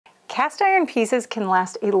Cast iron pieces can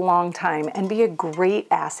last a long time and be a great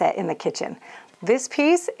asset in the kitchen. This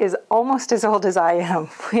piece is almost as old as I am.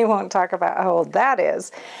 We won't talk about how old that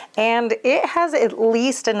is. And it has at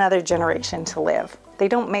least another generation to live. They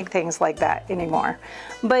don't make things like that anymore.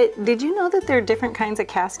 But did you know that there are different kinds of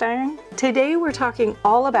cast iron? Today we're talking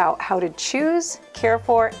all about how to choose, care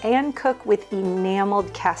for, and cook with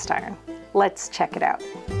enameled cast iron. Let's check it out.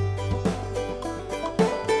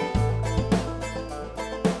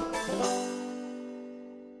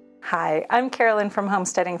 Hi, I'm Carolyn from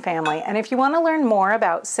Homesteading Family, and if you want to learn more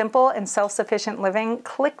about simple and self-sufficient living,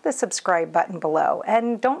 click the subscribe button below,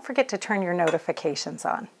 and don't forget to turn your notifications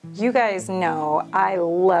on. You guys know I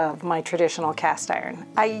love my traditional cast iron.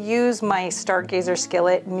 I use my Stargazer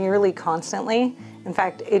skillet nearly constantly. In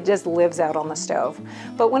fact, it just lives out on the stove.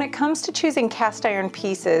 But when it comes to choosing cast iron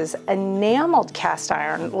pieces, enameled cast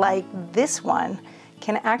iron like this one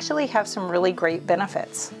can actually have some really great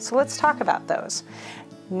benefits. So let's talk about those.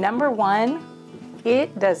 Number one,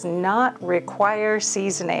 it does not require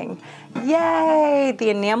seasoning. Yay! The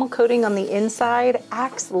enamel coating on the inside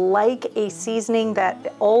acts like a seasoning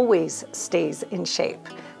that always stays in shape,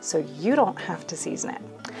 so you don't have to season it.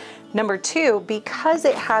 Number two, because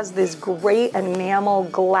it has this great enamel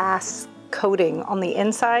glass coating on the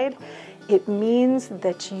inside, it means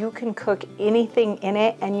that you can cook anything in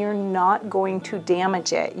it and you're not going to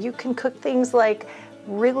damage it. You can cook things like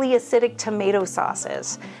really acidic tomato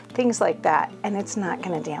sauces, things like that, and it's not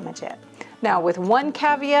going to damage it. Now, with one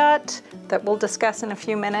caveat that we'll discuss in a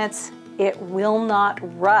few minutes, it will not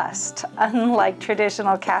rust. Unlike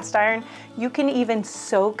traditional cast iron, you can even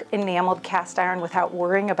soak enameled cast iron without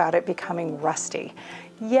worrying about it becoming rusty.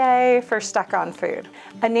 Yay for stuck-on food.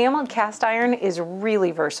 Enameled cast iron is really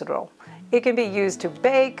versatile. It can be used to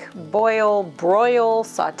bake, boil, broil,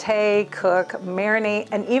 saute, cook, marinate,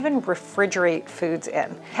 and even refrigerate foods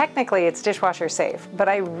in. Technically, it's dishwasher safe, but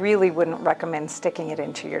I really wouldn't recommend sticking it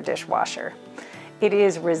into your dishwasher. It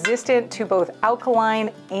is resistant to both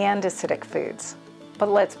alkaline and acidic foods. But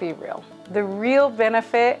let's be real. The real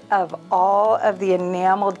benefit of all of the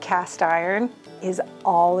enameled cast iron is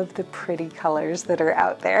all of the pretty colors that are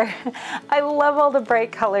out there. I love all the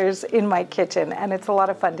bright colors in my kitchen, and it's a lot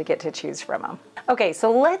of fun to get to choose from them. Okay,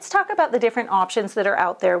 so let's talk about the different options that are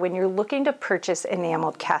out there when you're looking to purchase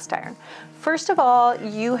enameled cast iron. First of all,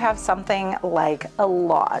 you have something like a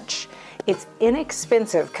Lodge. It's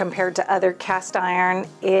inexpensive compared to other cast iron.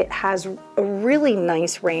 It has a really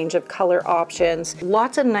nice range of color options,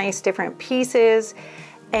 lots of nice different pieces,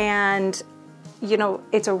 and you know,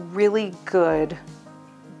 it's a really good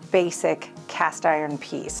basic cast iron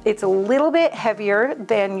piece. It's a little bit heavier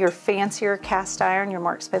than your fancier cast iron, your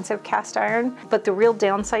more expensive cast iron, but the real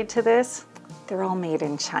downside to this, they're all made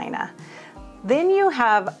in China. Then you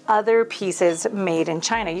have other pieces made in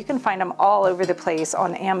China. You can find them all over the place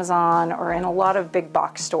on Amazon or in a lot of big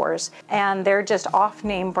box stores. And they're just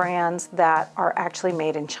off-name brands that are actually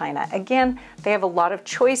made in China. Again, they have a lot of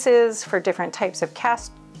choices for different types of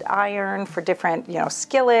cast iron, for different,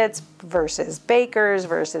 skillets versus bakers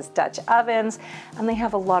versus Dutch ovens, and they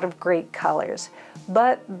have a lot of great colors.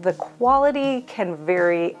 But the quality can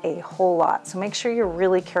vary a whole lot, so make sure you're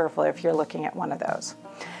really careful if you're looking at one of those.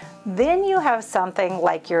 Then you have something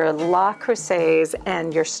like your Le Creuset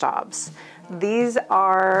and your Staubs. These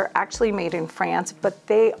are actually made in France, but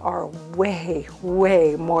they are way,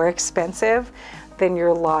 way more expensive than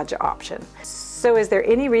your Lodge option. So is there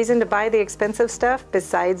any reason to buy the expensive stuff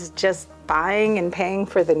besides just buying and paying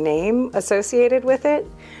for the name associated with it?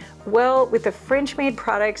 Well, with the French-made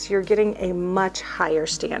products, you're getting a much higher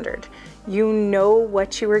standard. You know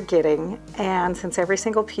what you are getting, and since every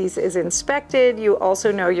single piece is inspected, you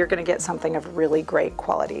also know you're going to get something of really great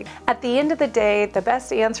quality. At the end of the day, the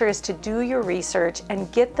best answer is to do your research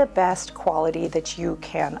and get the best quality that you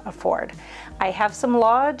can afford. I have some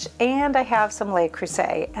Lodge and I have some Le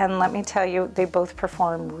Creuset, and let me tell you, they both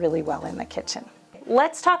perform really well in the kitchen.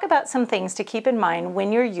 Let's talk about some things to keep in mind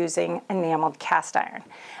when you're using enameled cast iron.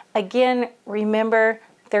 Again, remember,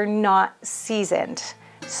 they're not seasoned.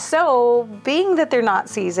 So, being that they're not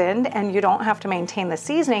seasoned and you don't have to maintain the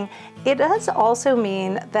seasoning, it does also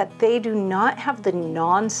mean that they do not have the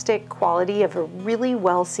non-stick quality of a really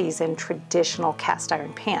well-seasoned traditional cast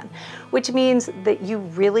iron pan, which means that you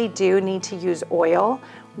really do need to use oil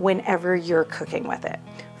whenever you're cooking with it.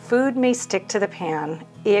 Food may stick to the pan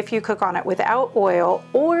if you cook on it without oil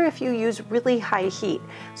or if you use really high heat.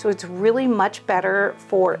 So it's really much better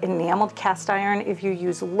for enameled cast iron if you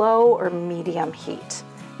use low or medium heat.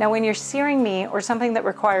 Now when you're searing meat or something that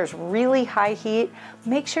requires really high heat,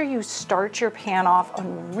 make sure you start your pan off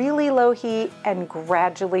on really low heat and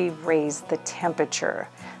gradually raise the temperature.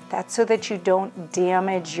 That's so that you don't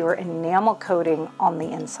damage your enamel coating on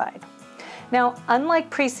the inside. Now, unlike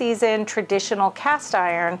pre-seasoned traditional cast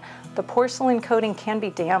iron, the porcelain coating can be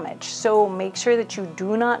damaged, so make sure that you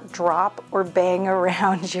do not drop or bang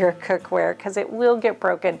around your cookware because it will get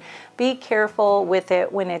broken. Be careful with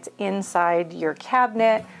it when it's inside your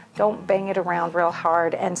cabinet. Don't bang it around real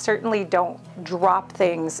hard, and certainly don't drop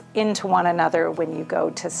things into one another when you go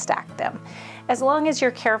to stack them. As long as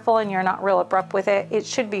you're careful and you're not real abrupt with it, it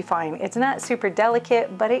should be fine. It's not super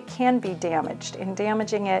delicate, but it can be damaged, and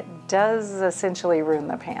damaging it does essentially ruin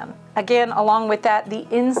the pan. Again, along with that, the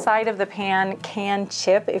inside of the pan can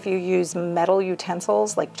chip if you use metal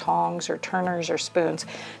utensils like tongs or turners or spoons.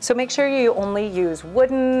 So make sure you only use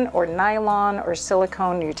wooden or nylon or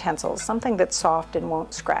silicone utensils, something that's soft and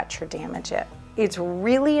won't scratch or damage it. It's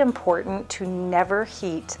really important to never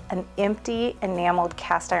heat an empty enameled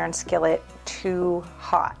cast iron skillet too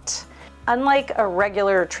hot. Unlike a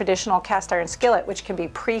regular traditional cast iron skillet, which can be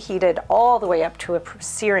preheated all the way up to a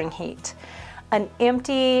searing heat, an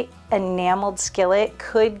empty enameled skillet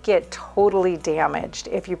could get totally damaged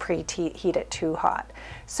if you preheat it too hot.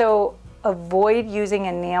 So avoid using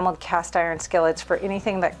enameled cast iron skillets for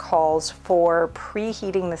anything that calls for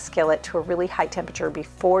preheating the skillet to a really high temperature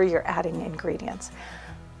before you're adding ingredients.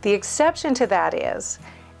 The exception to that is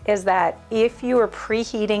that if you are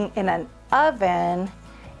preheating in an oven,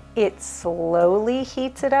 it slowly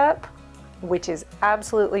heats it up, which is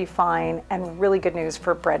absolutely fine and really good news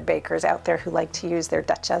for bread bakers out there who like to use their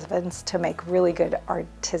Dutch ovens to make really good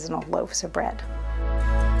artisanal loaves of bread.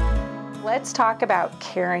 Let's talk about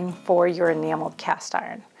caring for your enameled cast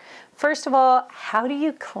iron. First of all, how do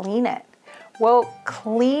you clean it? Well,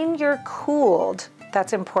 clean your cooled,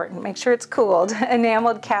 that's important, make sure it's cooled,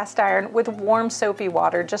 enameled cast iron with warm soapy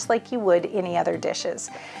water, just like you would any other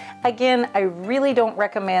dishes. Again, I really don't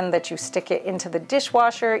recommend that you stick it into the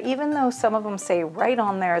dishwasher, even though some of them say right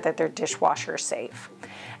on there that they're dishwasher safe.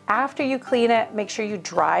 After you clean it, make sure you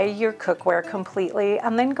dry your cookware completely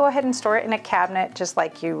and then go ahead and store it in a cabinet just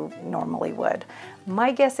like you normally would.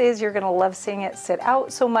 My guess is you're gonna love seeing it sit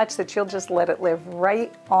out so much that you'll just let it live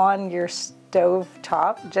right on your stove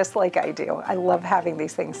top, just like I do. I love having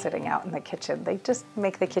these things sitting out in the kitchen. They just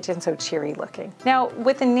make the kitchen so cheery looking. Now,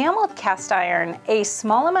 with enameled cast iron, a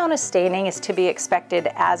small amount of staining is to be expected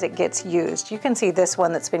as it gets used. You can see this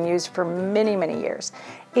one that's been used for many, many years.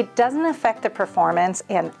 It doesn't affect the performance,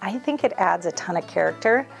 and I think it adds a ton of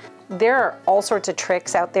character. There are all sorts of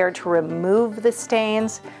tricks out there to remove the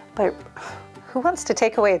stains, but who wants to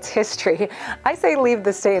take away its history? I say leave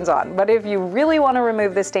the stains on, but if you really want to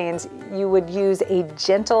remove the stains, you would use a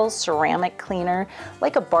gentle ceramic cleaner,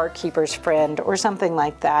 like a barkeeper's friend or something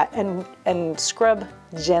like that, and scrub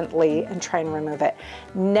gently and try and remove it.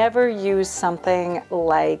 Never use something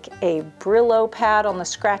like a Brillo pad on the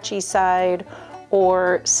scratchy side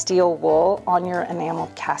or steel wool on your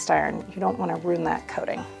enameled cast iron. You don't want to ruin that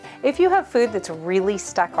coating. If you have food that's really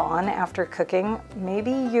stuck on after cooking,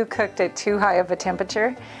 maybe you cooked at too high of a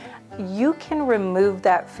temperature, you can remove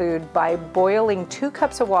that food by boiling 2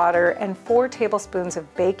 cups of water and 4 tablespoons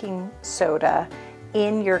of baking soda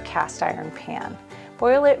in your cast iron pan.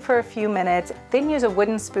 Boil it for a few minutes, then use a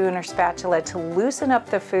wooden spoon or spatula to loosen up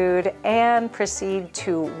the food and proceed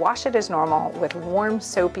to wash it as normal with warm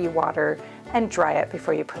soapy water and dry it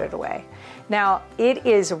before you put it away. Now, it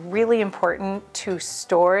is really important to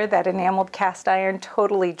store that enameled cast iron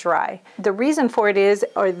totally dry. The reason for it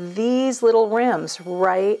are these little rims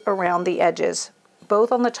right around the edges,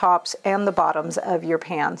 both on the tops and the bottoms of your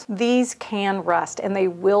pans. These can rust, and they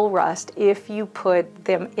will rust if you put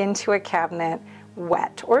them into a cabinet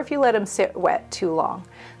wet, or if you let them sit wet too long.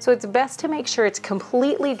 So it's best to make sure it's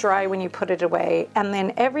completely dry when you put it away, and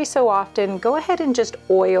then every so often go ahead and just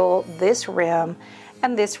oil this rim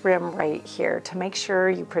and this rim right here to make sure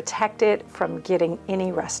you protect it from getting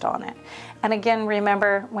any rust on it. And again,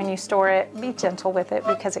 remember, when you store it, be gentle with it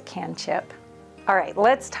because it can chip. All right,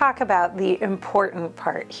 let's talk about the important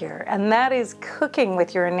part here, and that is cooking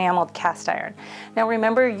with your enameled cast iron. Now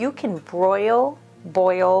remember, you can broil,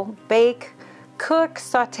 boil, bake, cook,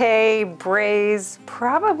 saute, braise,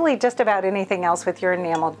 probably just about anything else with your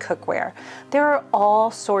enameled cookware. There are all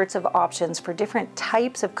sorts of options for different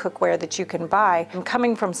types of cookware that you can buy,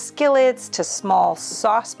 coming from skillets to small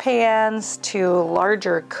saucepans to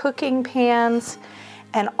larger cooking pans,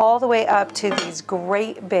 and all the way up to these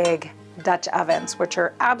great big Dutch ovens, which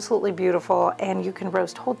are absolutely beautiful, and you can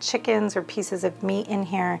roast whole chickens or pieces of meat in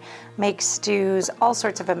here, make stews, all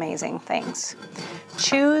sorts of amazing things.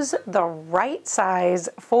 Choose the right size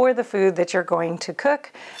for the food that you're going to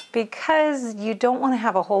cook, because you don't want to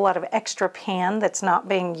have a whole lot of extra pan that's not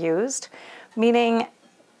being used, meaning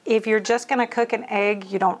If you're just gonna cook an egg,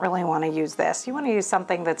 you don't really wanna use this. You wanna use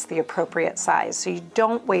something that's the appropriate size so you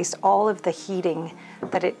don't waste all of the heating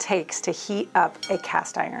that it takes to heat up a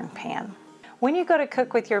cast iron pan. When you go to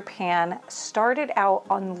cook with your pan, start it out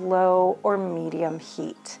on low or medium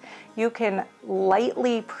heat. You can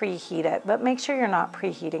lightly preheat it, but make sure you're not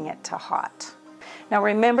preheating it to hot. Now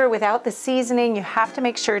remember, without the seasoning, you have to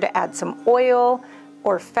make sure to add some oil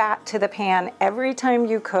or fat to the pan every time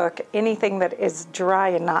you cook anything that is dry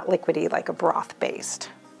and not liquidy, like a broth based.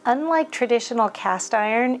 Unlike traditional cast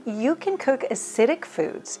iron, you can cook acidic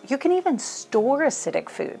foods. You can even store acidic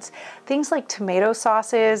foods. Things like tomato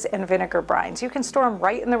sauces and vinegar brines. You can store them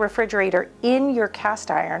right in the refrigerator in your cast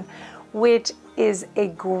iron, which is a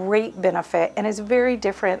great benefit and is very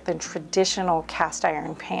different than traditional cast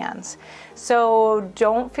iron pans. So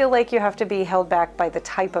don't feel like you have to be held back by the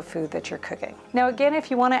type of food that you're cooking. Now again, if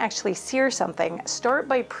you want to actually sear something, start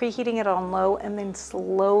by preheating it on low and then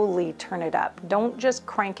slowly turn it up. Don't just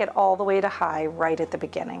crank it all the way to high right at the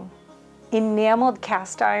beginning. Enameled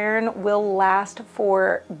cast iron will last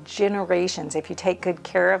for generations if you take good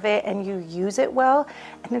care of it and you use it well,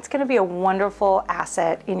 and it's going to be a wonderful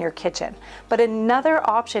asset in your kitchen. But another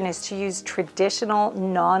option is to use traditional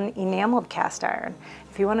non-enameled cast iron.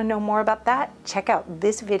 If you want to know more about that, check out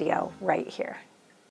this video right here.